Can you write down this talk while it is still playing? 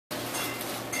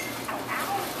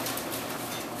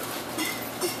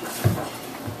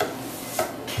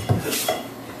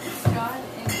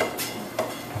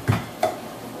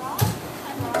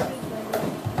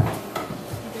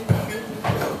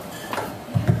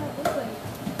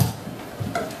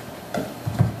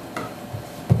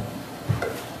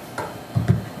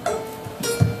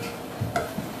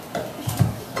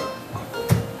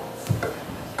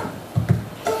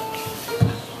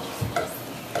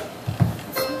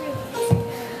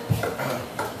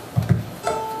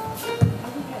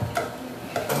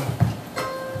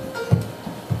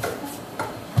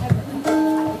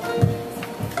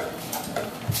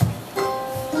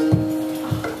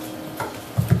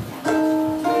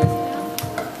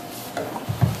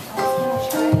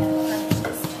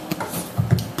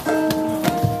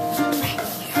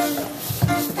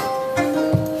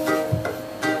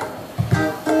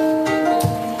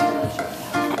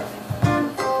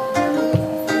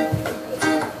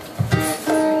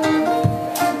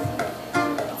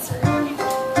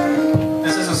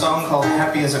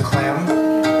happy as a clam.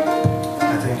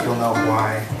 I think you'll know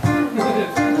why.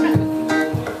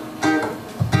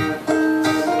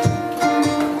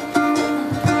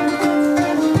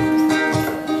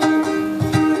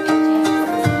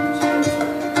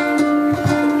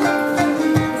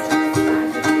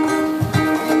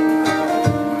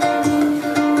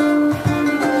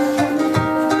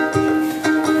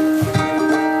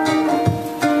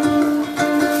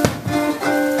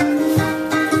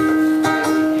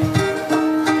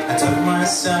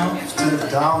 Myself to the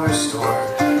dollar store.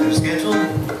 They're scheduled.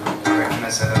 Alright, I'm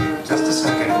gonna set up just a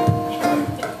second. I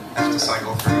have to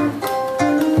cycle through.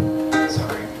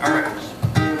 Sorry. Alright.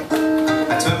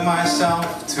 I took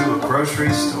myself to a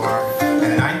grocery store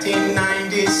in a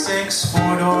 1996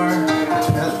 four-door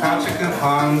with a pouch of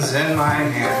coupons in my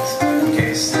hands in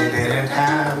case they didn't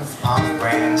have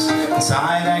off-brands.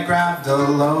 Inside I grabbed a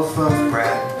loaf of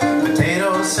bread,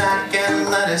 potato sack and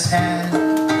lettuce head,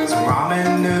 some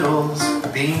ramen noodles,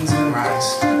 beans and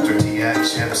rice, tortilla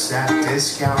chips at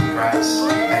discount price.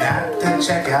 And at the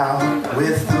checkout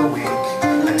with a wink,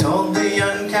 I told the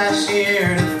young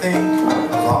cashier to think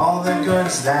of all the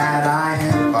goods that I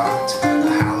had bought. A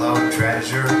hallowed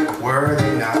treasure, were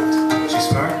they not? She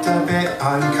smirked a bit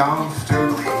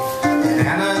uncomfortably in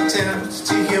an attempt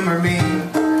to humor me,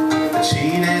 but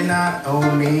she did not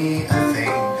owe me a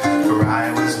thing, for I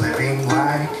was living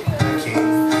like a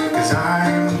king. 'Cause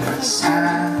I'm as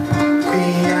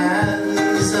happy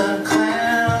as a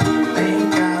clam,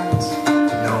 ain't got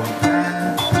no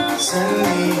plans and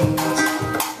needs.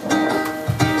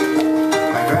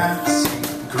 My grass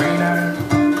ain't greener,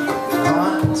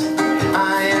 but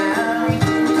I am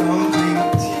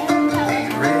completely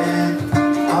rid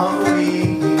of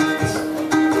weeds.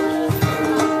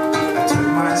 I took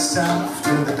myself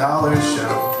to the dollar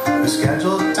show, the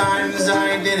scheduled times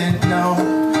I didn't know,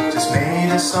 just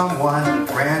made a somewhat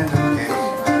random pick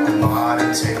and bought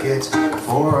a ticket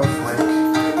for a flick.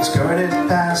 Skirted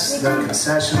past the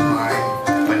concession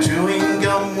line, my chewing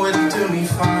gum would do me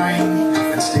fine,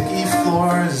 and sticky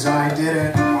floors I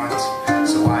didn't want,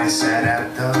 so I sat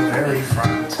at the very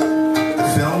front. The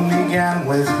film began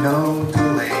with no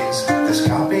delays. This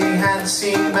copy had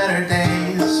seen better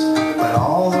days, but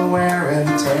all the wear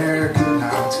and tear could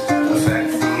not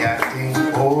affect the acting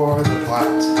or the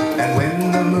plot. And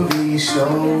when the movie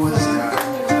show was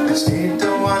done, I stayed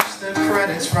to watch the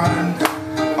credits run,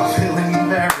 while feeling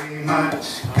very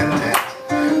much content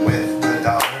with the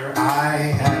dollar I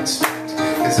had spent.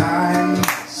 'Cause I'm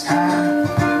as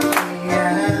happy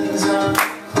as a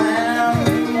clam,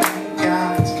 ain't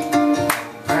got no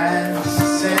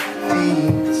present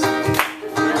needs.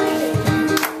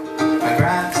 My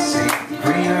grass ain't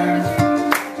greener,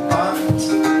 but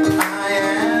I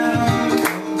am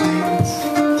complete,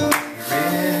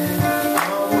 rid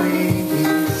of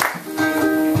weeds.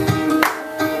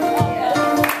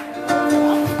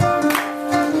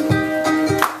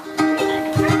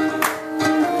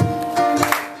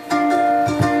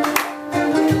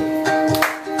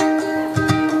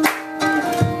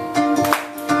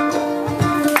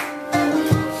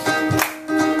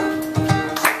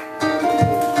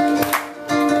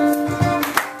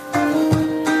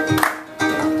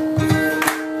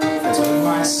 I took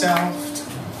myself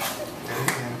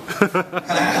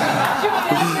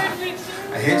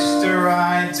I hitched a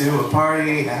ride to a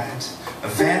party at a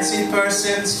fancy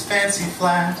person's fancy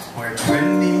flat, where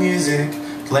trendy music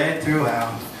played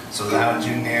throughout, so loud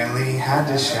you nearly had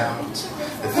to shout.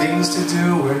 The things to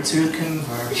do were to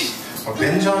converse or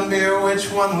binge on beer,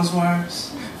 which one was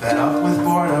worse. Fed up with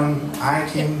boredom, I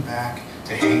came back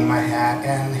to hang my hat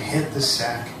and hit the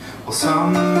sack. Well,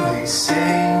 some may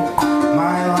say